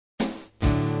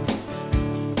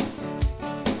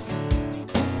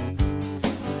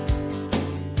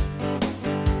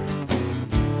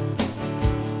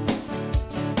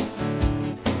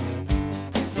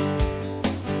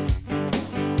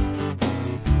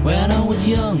was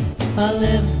young, I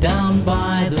lived down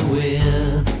by the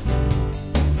weir,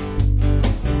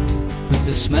 with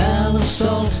the smell of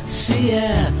salt, sea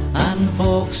air and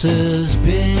Vaux's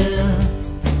beer.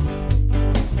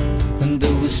 And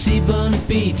there was Seaburn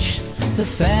Beach, the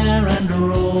fair and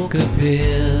Roker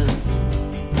Pier,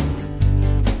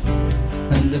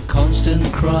 and the constant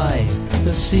cry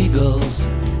of seagulls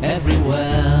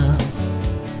everywhere.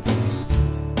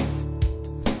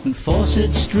 And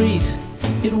Fawcett Street,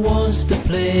 it was the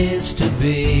place to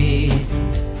be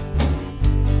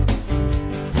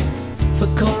for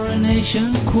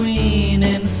Coronation Queen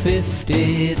in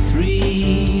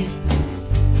 '53.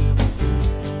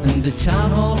 And the town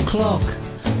hall clock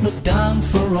looked down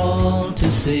for all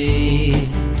to see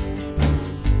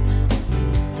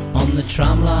on the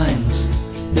tram lines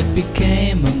that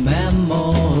became a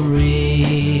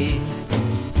memory.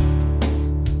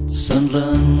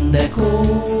 Sunderland Echo,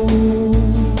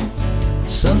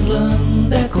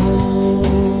 Sunderland Echo,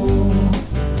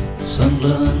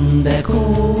 Sunderland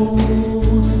Echo,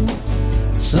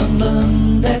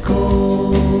 Sunderland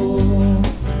Echo.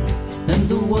 And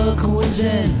the worker was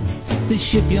in the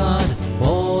shipyard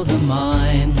or the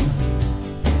mine.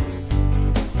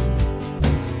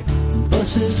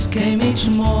 Buses came each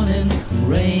morning,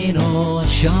 rain or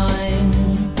shine,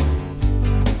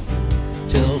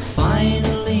 till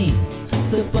finally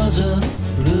the buzzer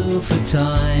blew for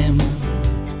time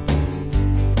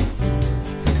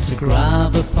to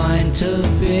grab a pint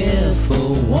of beer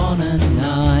for 1 and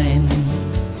 9.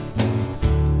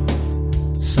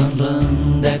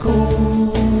 Sunderland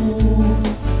Echo,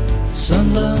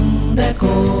 Sunderland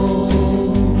Echo,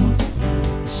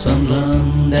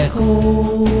 Sunderland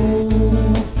Echo,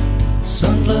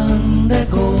 Sunderland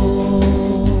Echo.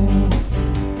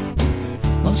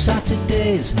 On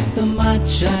Saturdays, the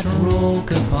match at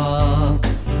Roker Park,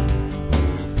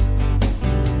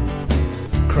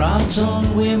 crowds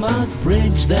on Weymouth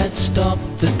Bridge that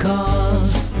stopped the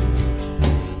cars.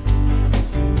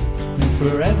 And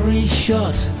for every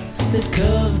shot that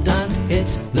curved and hit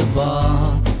the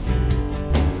bar,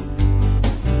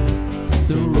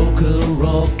 the Roker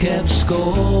Rock kept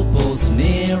score both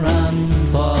near and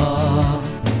far.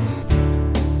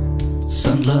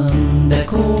 Sunderland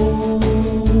Echo,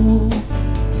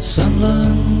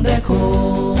 Sunderland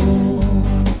Echo,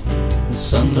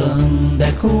 Sunderland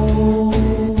Echo,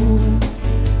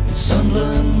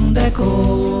 Sunderland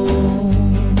Echo.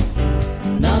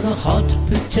 Now the hot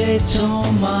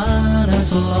potato man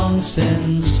has long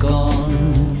since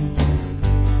gone.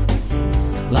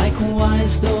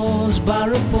 Likewise those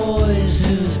Barra boys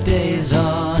whose days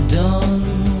are done.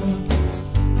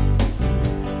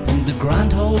 And the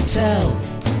Grand Hotel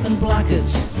and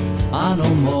Blackett's are no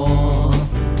more.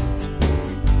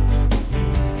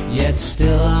 Yet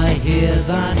still I hear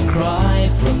that cry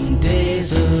from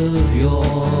days of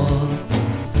yore.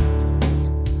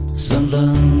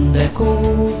 Sunderland Echo,